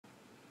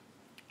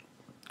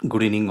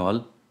Good evening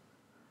all.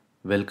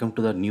 Welcome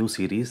to the new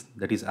series,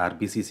 that is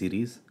RBC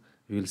series.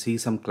 We will see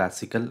some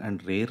classical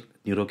and rare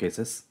neuro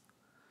cases.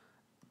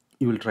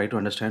 You will try to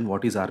understand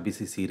what is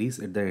RBC series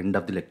at the end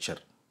of the lecture.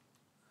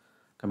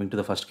 Coming to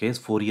the first case,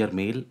 4-year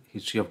male,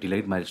 history of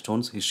delayed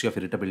milestones, history of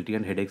irritability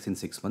and headaches in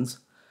 6 months.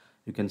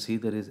 You can see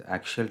there is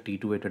axial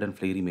T2 weighted and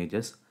flare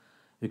images.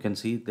 You can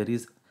see there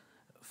is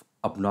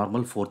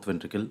abnormal fourth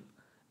ventricle.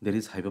 There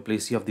is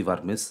hypoplasia of the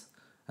vermis,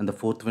 and the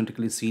fourth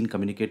ventricle is seen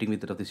communicating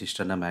with that of the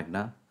cisterna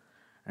magna.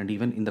 And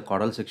even in the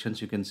caudal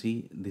sections, you can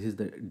see this is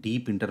the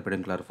deep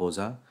interpeduncular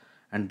fossa,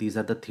 and these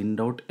are the thinned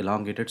out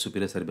elongated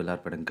superior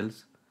cerebellar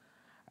peduncles.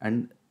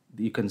 And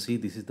you can see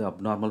this is the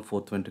abnormal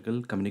fourth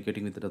ventricle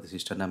communicating with the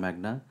cisterna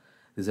magna,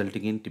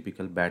 resulting in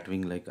typical bat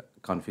wing like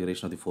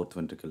configuration of the fourth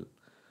ventricle.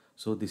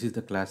 So this is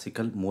the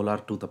classical molar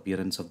tooth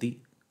appearance of the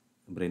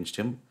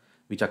brainstem,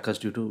 which occurs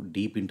due to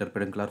deep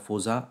interpeduncular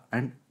fossa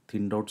and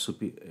thinned out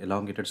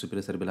elongated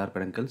superior cerebellar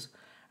peduncles,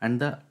 and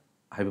the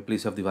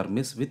hypoplasia of the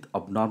vermis with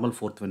abnormal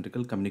fourth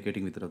ventricle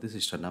communicating with the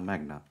cisterna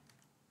magna.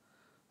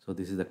 So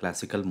this is the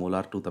classical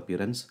molar tooth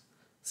appearance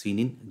seen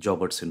in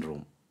Joubert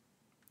syndrome.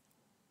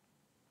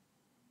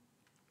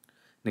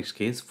 Next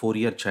case,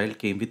 4-year child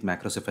came with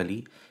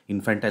macrocephaly,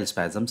 infantile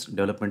spasms,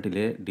 developmental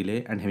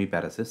delay and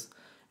hemiparesis.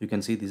 You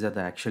can see these are the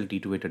axial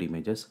T2 weighted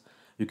images.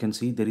 You can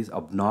see there is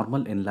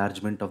abnormal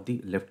enlargement of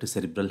the left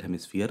cerebral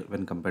hemisphere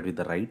when compared with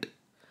the right.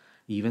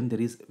 Even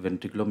there is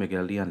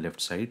ventriculomegaly on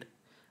left side.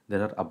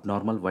 There are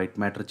abnormal white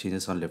matter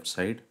changes on left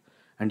side,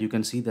 and you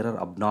can see there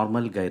are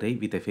abnormal gyri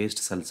with effaced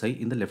sulci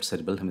in the left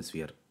cerebral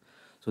hemisphere.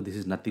 So this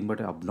is nothing but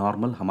an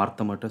abnormal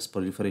hamartomatous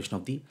proliferation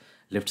of the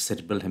left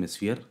cerebral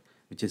hemisphere,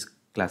 which is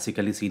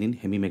classically seen in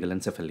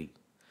hemimegalencephaly.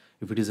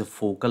 If it is a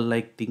focal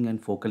like thing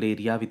and focal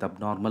area with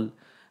abnormal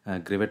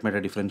gravate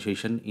matter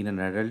differentiation in an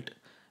adult,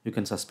 you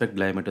can suspect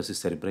gliomatosis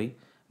cerebri,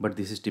 but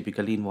this is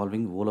typically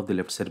involving whole of the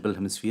left cerebral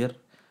hemisphere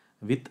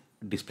with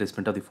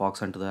displacement of the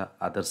fox onto the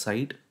other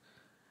side.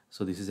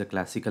 So this is a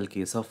classical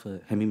case of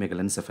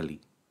hemimegalencephaly.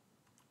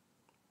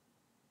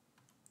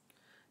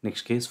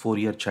 Next case,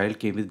 4-year child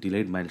came with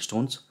delayed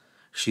milestones,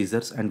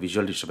 seizures and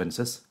visual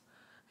disturbances.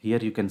 Here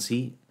you can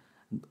see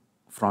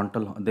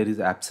there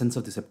is absence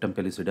of the septum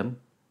pellucidum,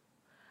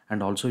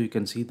 and also you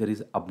can see there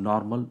is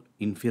abnormal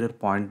inferior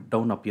point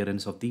down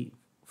appearance of the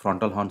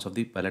frontal horns of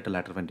the palatal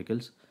lateral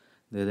ventricles.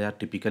 They are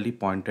typically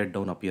pointed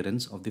down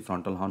appearance of the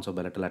frontal horns of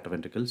palatal lateral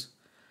ventricles.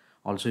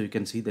 Also you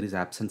can see there is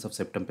absence of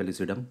septum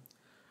pellucidum,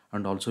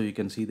 and also you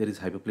can see there is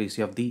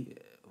hypoplasia of the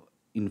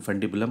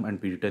infundibulum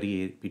and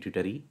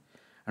pituitary,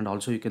 and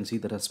also you can see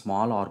there are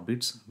small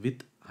orbits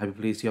with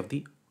hypoplasia of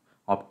the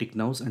optic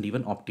nerves and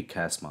even optic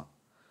chiasma.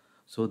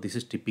 So this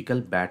is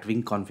typical bat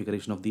wing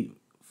configuration of the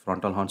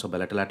frontal horns of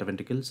palatal lateral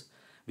ventricles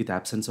with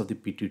absence of the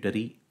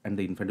pituitary and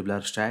the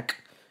infundibular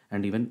stack,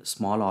 and even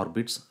small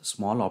orbits,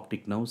 small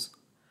optic nerves,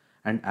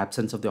 and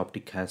absence of the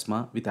optic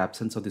chiasma with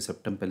absence of the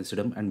septum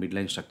pellucidum and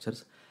midline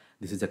structures.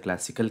 This is a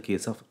classical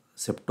case of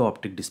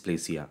septooptic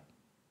dysplasia.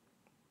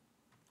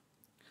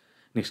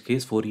 Next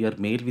case, 4-year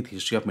male with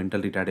history of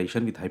mental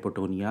retardation with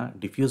hypotonia,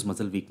 diffuse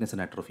muscle weakness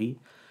and atrophy.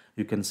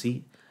 You can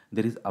see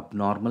there is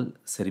abnormal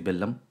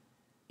cerebellum.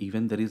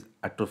 Even there is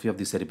atrophy of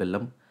the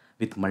cerebellum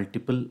with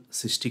multiple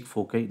cystic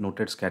foci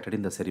noted scattered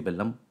in the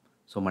cerebellum.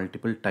 So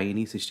multiple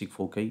tiny cystic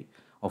foci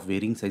of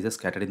varying sizes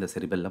scattered in the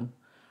cerebellum.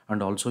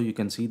 And also you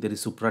can see there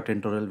is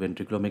supratentorial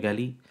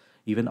ventriculomegaly,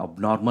 even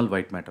abnormal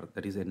white matter,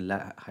 that is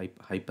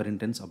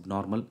hyperintense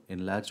abnormal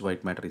enlarged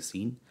white matter is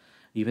seen.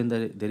 Even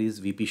there is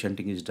VP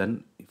shunting is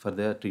done for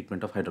the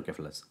treatment of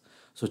hydrocephalus.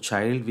 So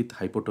child with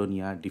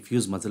hypotonia,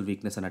 diffuse muscle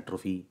weakness and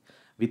atrophy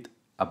with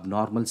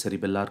abnormal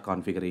cerebellar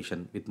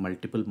configuration with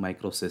multiple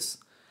microcysts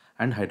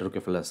and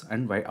hydrocephalus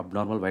and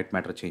abnormal white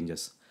matter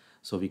changes.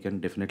 So we can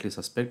definitely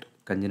suspect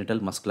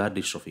congenital muscular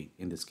dystrophy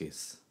in this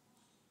case.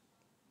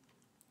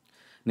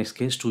 Next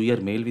case, 2-year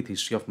male with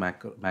history of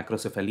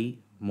macrocephaly,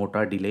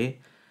 motor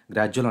delay,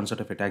 gradual onset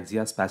of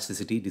ataxia,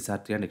 spasticity,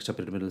 dysarthria and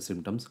extrapyramidal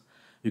symptoms.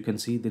 You can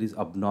see there is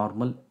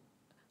abnormal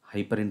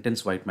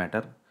hyperintense white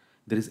matter.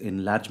 There is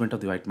enlargement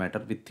of the white matter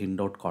with thinned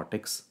out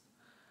cortex.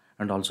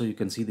 And also you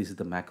can see this is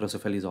the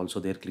macrocephaly is also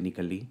there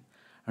clinically.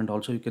 And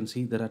also you can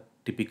see there are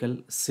typical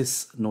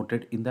cysts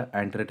noted in the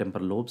anterior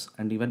temporal lobes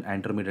and even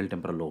anteromedial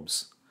temporal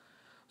lobes.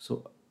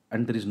 So,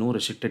 and there is no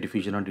restricted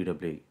diffusion on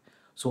DWA.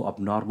 So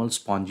abnormal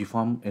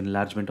spongiform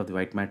enlargement of the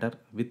white matter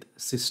with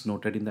cysts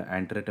noted in the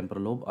anterior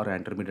temporal lobe or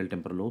anteromedial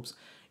temporal lobes.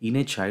 In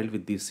a child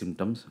with these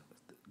symptoms,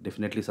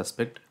 definitely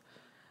suspect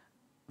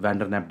Van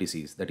der Knapp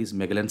disease, that is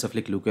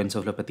Megalencephalic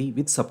leukoencephalopathy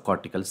with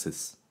subcortical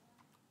cysts.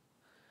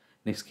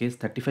 Next case,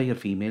 35-year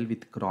female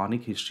with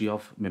chronic history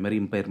of memory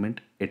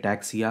impairment,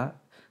 ataxia,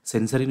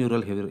 sensory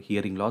neural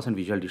hearing loss and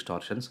visual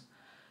distortions.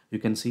 You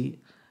can see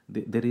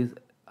there is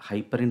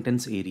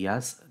hyperintense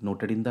areas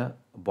noted in the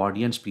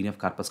body and spleen of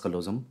corpus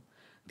callosum.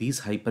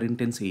 These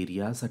hyperintense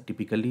areas are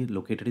typically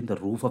located in the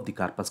roof of the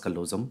corpus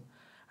callosum,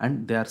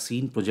 and they are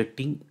seen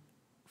projecting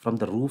from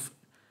the roof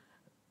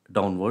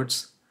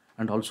downwards,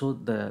 and also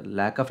the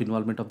lack of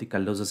involvement of the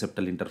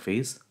callosocceptal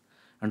interface,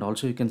 And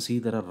also you can see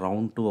there are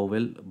round to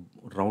oval,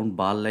 round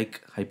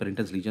ball-like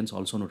hyperintense lesions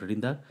also noted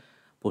in the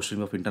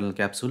posterior of internal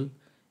capsule,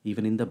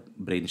 even in the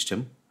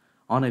brainstem.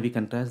 On IV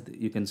contrast,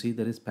 you can see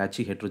there is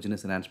patchy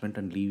heterogeneous enhancement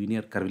and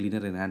linear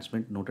curvilinear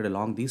enhancement noted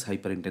along these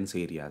hyperintense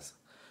areas.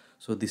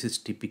 So this is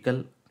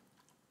typical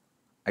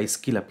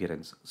ice-kill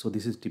appearance. So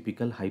this is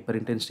typical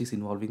hyperintensities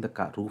involving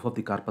the roof of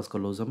the corpus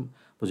callosum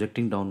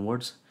projecting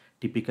downwards,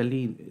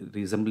 typically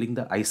resembling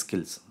the ice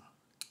kills,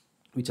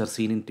 which are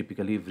seen in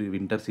typically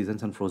winter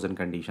seasons and frozen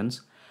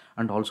conditions,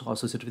 and also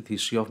associated with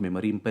history of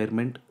memory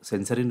impairment,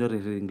 sensory neural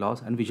hearing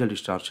loss, and visual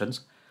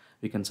distortions.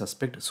 We can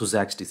suspect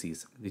Susac's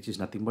disease, which is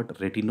nothing but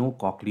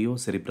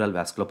retinocochleocerebral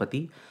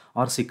vasculopathy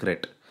or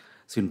SICRET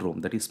syndrome,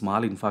 that is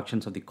small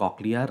infarctions of the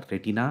cochlear,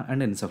 retina,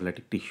 and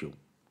encephalic tissue.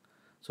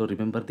 So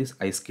remember this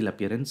ice kill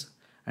appearance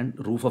and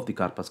roof of the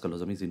corpus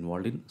callosum is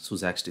involved in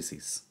Susac's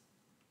disease.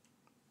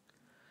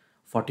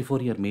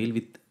 44-year male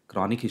with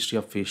chronic history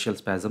of facial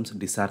spasms,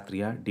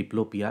 dysarthria,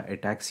 diplopia,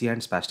 ataxia,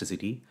 and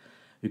spasticity.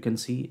 You can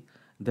see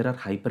there are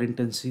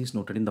hyperintensities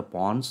noted in the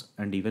pons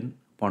and even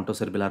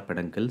pontocerebellar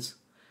peduncles,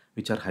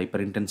 which are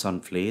hyperintense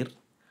on flare.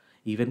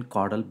 Even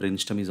caudal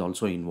brainstem is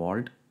also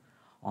involved.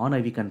 On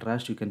IV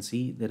contrast, you can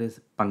see there is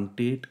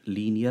punctate,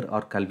 linear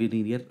or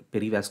curvilinear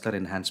perivascular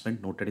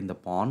enhancement noted in the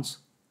pons,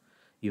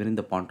 even in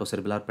the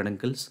pontocerebellar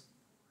peduncles.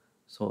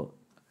 So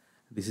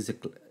this is a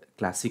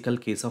classical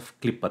case of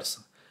clippers,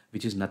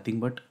 which is nothing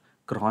but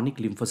chronic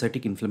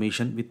lymphocytic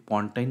inflammation with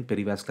pontine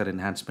perivascular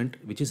enhancement,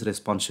 which is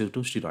responsive to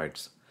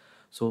steroids.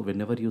 So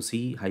whenever you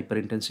see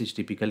hyperintensity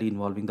typically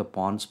involving the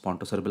pons,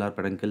 pontocerebellar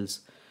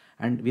peduncles,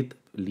 and with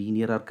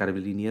linear or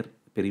curvilinear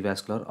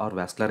perivascular or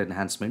vascular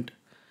enhancement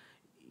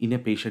in a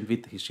patient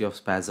with history of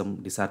spasm,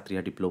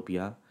 dysarthria,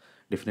 diplopia,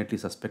 definitely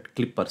suspect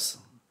clippers.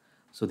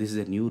 So this is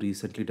a new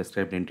recently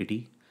described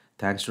entity.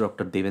 Thanks to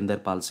Dr.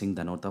 Devender Pal Singh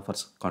Dhanota for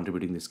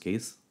contributing this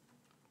case.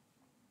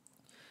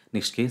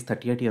 Next case,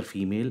 38-year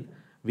female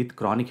with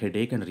chronic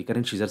headache and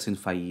recurrent seizures in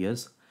 5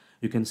 years.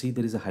 You can see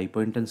there is a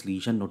hypointense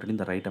lesion noted in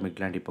the right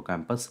amygdala and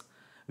hippocampus,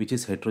 which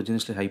is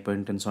heterogeneously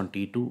hypointense on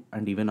T2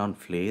 and even on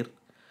flare.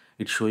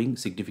 It's showing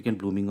significant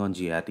blooming on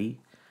GRT,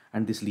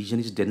 and this lesion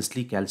is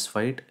densely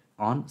calcified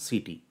on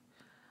CT,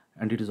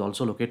 and it is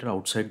also located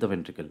outside the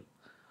ventricle.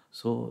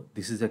 So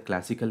this is a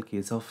classical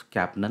case of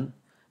CAPNON,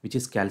 which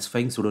is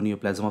calcifying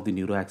pseudoneoplasm of the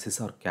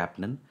neuroaxis or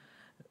CAPNON.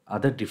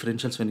 Other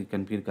differentials when it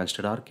can be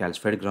considered are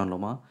calcified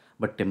granuloma,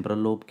 but temporal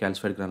lobe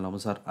calcified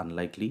granulomas are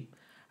unlikely.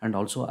 And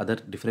also other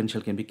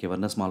differential can be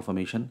cavernous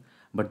malformation,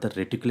 but the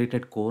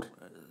reticulated core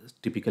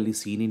typically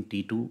seen in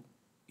T2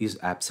 is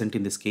absent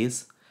in this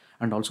case.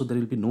 And also there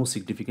will be no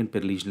significant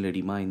perilesional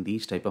edema in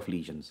these type of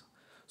lesions.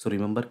 So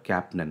remember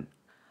CAPNON.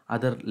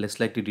 Other less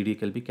likely DD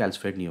can be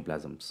calcified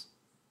neoplasms.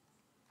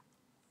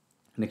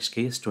 Next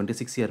case,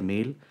 26-year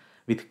male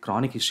with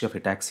chronic history of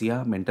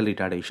ataxia, mental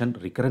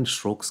retardation, recurrent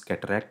strokes,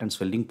 cataract, and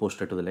swelling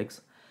posterior to the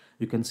legs.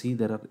 You can see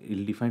there are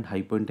ill-defined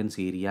hypointense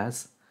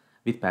areas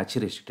with patchy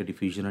restricted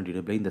diffusion and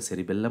irregular in the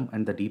cerebellum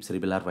and the deep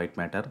cerebellar white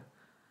matter.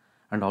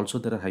 And also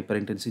there are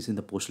hyperintensities in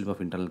the posterior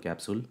of internal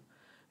capsule.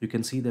 You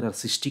can see there are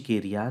cystic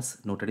areas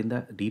noted in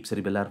the deep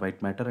cerebellar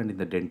white matter and in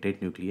the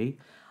dentate nuclei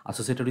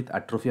associated with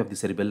atrophy of the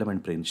cerebellum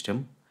and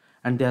brainstem,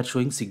 and they are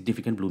showing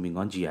significant blooming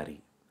on GRE.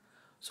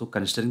 So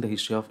considering the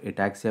history of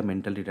ataxia,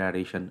 mental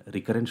retardation,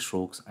 recurrent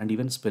strokes, and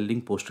even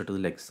swelling posterior to the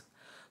legs.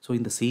 So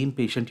in the same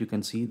patient, you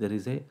can see there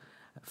is a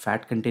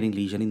fat containing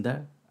lesion in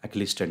the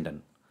Achilles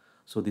tendon.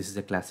 So this is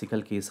a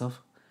classical case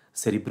of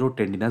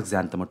Cerebrotendinous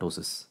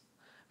Xanthamatosis,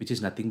 which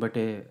is nothing but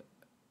a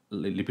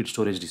lipid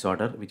storage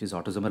disorder, which is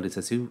autosomal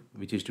recessive,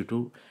 which is due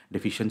to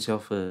deficiency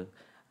of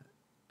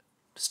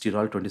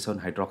sterol 27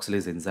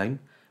 hydroxylase enzyme,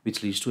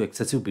 which leads to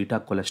excessive beta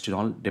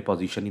cholesterol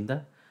deposition in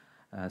the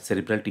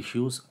cerebral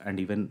tissues and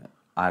even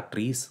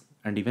arteries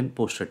and even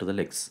posterior to the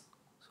legs.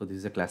 So this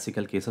is a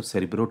classical case of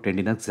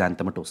cerebrotendinous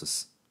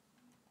xanthamatosis.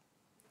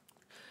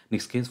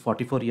 Next case,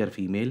 44-year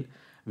female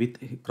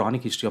with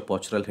chronic history of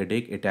postural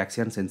headache,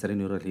 ataxia, and sensory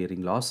neural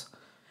hearing loss.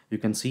 You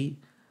can see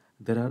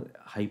there are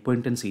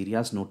hypointense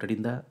areas noted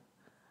in the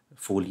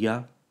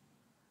folia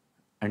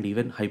and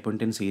even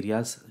hypointense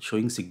areas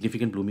showing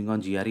significant blooming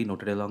on GRE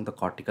noted along the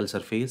cortical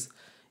surface,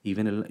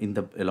 even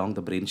along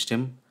the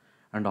brainstem,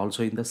 and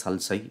also in the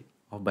sulci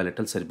of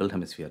bilateral cerebral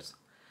hemispheres.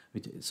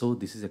 So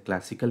this is a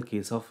classical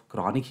case of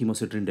chronic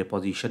hemosiderin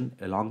deposition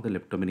along the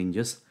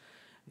leptomeninges,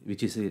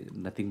 which is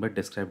nothing but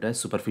described as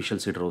superficial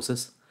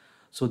siderosis.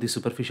 So the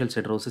superficial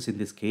siderosis in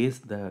this case,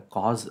 the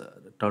cause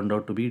turned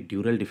out to be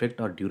dural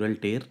defect or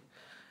dural tear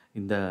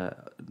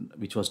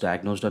which was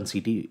diagnosed on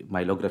CT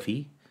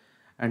myelography,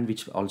 and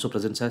which also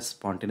presents as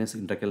spontaneous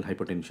intracranial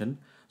hypotension.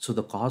 So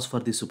the cause for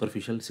the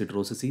superficial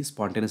siderosis is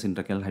spontaneous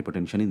intracranial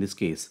hypotension in this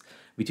case,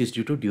 which is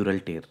due to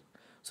dural tear.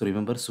 So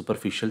remember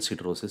superficial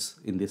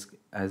siderosis in this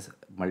as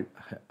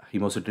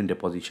hemosiderin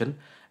deposition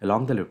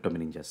along the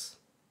leptomeninges.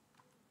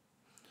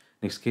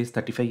 Next case,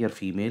 35-year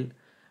female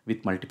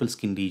with multiple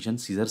skin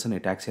lesions, seizures, and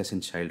ataxia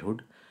since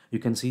childhood. You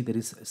can see there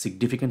is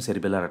significant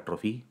cerebellar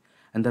atrophy,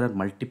 and there are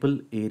multiple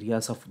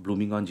areas of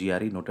blooming on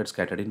GRE noted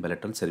scattered in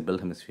bilateral cerebral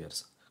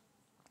hemispheres.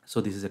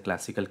 So this is a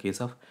classical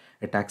case of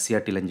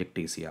Ataxia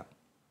Telengectasia.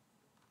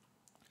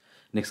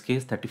 Next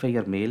case,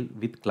 35-year male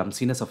with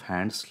clumsiness of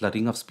hands,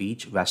 slurring of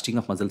speech, wasting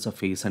of muscles of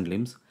face and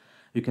limbs.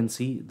 You can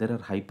see there are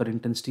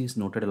hyperintensities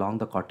noted along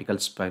the cortical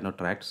spinal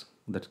tracts,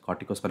 the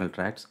corticospinal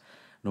tracts,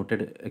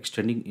 noted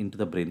extending into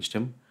the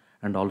brainstem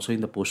and also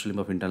in the posterior limb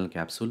of internal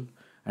capsule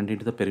and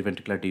into the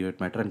periventricular deviate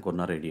matter and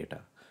corona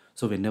radiata.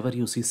 So whenever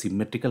you see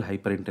symmetrical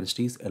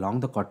hyperintensities along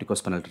the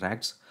corticospinal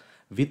tracts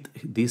with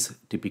these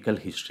typical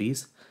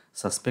histories,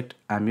 suspect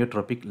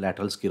amyotropic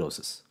lateral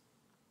sclerosis.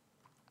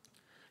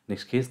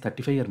 Next case,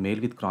 35-year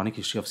male with chronic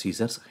history of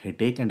seizures,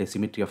 headache and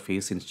asymmetry of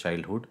face since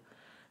childhood.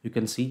 You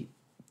can see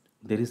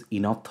there is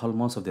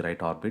enophthalmos of the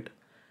right orbit.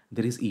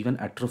 There is even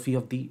atrophy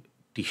of the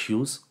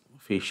tissues,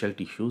 facial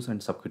tissues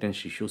and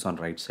subcutaneous tissues on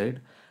right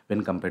side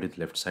when compared with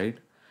left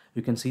side.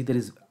 You can see there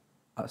is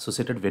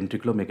associated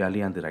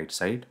ventriculomegaly on the right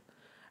side,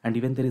 and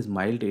even there is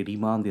mild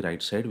edema on the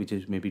right side, which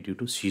is maybe due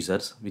to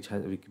seizures,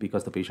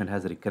 because the patient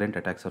has recurrent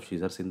attacks of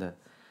seizures in the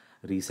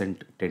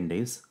recent 10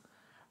 days.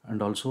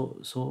 And also,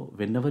 so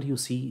whenever you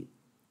see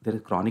there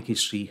is chronic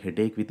history,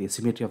 headache with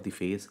asymmetry of the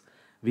face,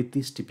 with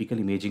these typical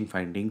imaging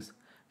findings,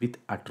 with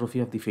atrophy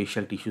of the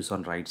facial tissues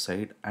on right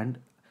side and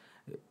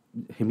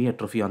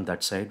hemiatrophy on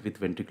that side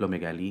with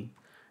ventriculomegaly,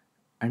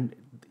 and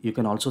you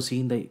can also see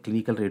in the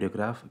clinical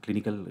radiograph,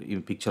 clinical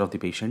picture of the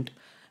patient,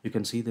 you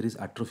can see there is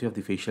atrophy of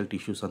the facial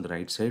tissues on the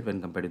right side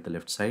when compared with the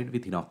left side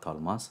with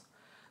enophthalmos.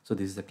 So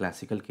this is a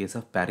classical case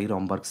of Parry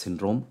Romberg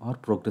syndrome or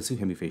progressive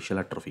hemifacial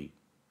atrophy.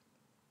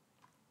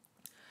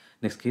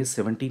 Next case,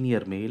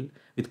 17-year male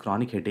with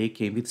chronic headache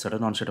came with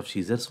sudden onset of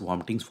seizures,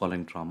 vomitings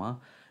following trauma.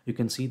 You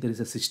can see there is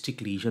a cystic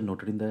lesion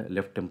noted in the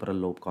left temporal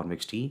lobe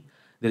convexity.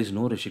 There is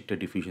no restricted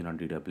diffusion on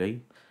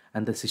DWI,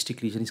 and the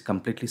cystic lesion is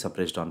completely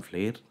suppressed on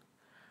flare.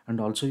 And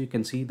also you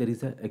can see there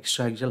is an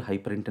extraaxial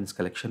hyperintense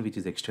collection which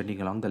is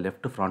extending along the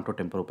left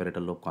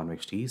frontotemporoparital lobe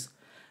convexities,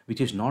 which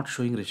is not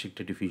showing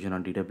restricted diffusion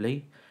on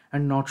DWI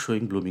and not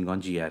showing blooming on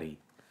GRE.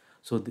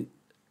 So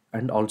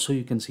and also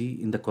you can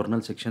see in the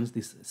coronal sections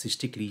this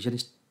cystic lesion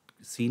is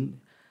seen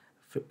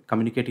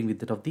communicating with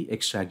that of the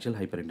extraaxial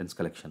hyperintense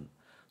collection.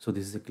 So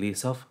this is a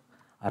case of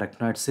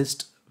arachnoid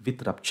cyst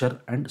with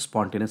rupture and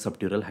spontaneous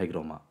subdural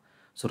hygroma.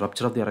 So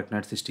rupture of the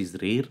arachnoid cyst is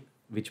rare,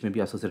 which may be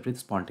associated with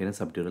spontaneous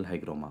subdural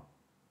hygroma.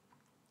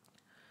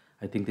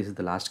 I think this is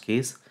the last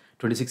case.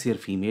 26-year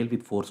female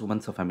with 4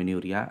 months of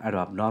amenorrhea and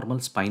abnormal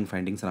spine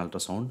findings on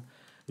ultrasound.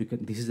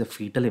 This is a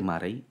fetal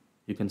MRI.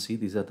 You can see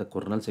these are the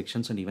coronal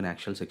sections and even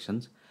axial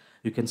sections.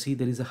 You can see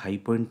there is a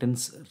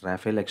hypointense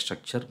Raphael-like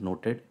structure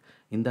noted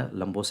in the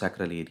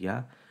lumbosacral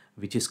area,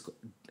 which is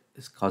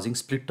causing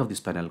split of the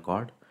spinal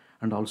cord.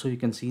 And also you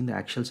can see in the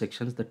axial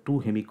sections, the 2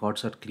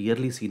 hemicords are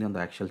clearly seen on the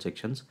axial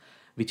sections,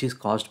 which is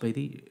caused by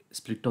the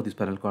split of the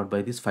spinal cord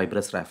by this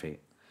fibrous raphe.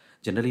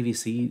 Generally, we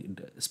see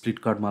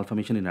split cord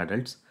malformation in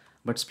adults,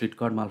 but split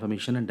cord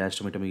malformation and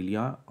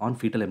diastematomyelia on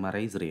fetal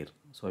MRI is rare.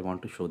 So I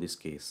want to show this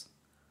case.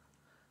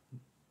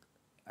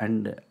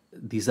 And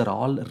these are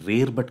all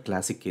rare but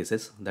classic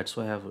cases. That's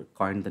why I have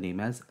coined the name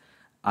as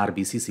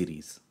RBC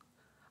series.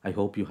 I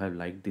hope you have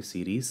liked this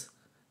series.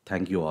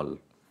 Thank you all.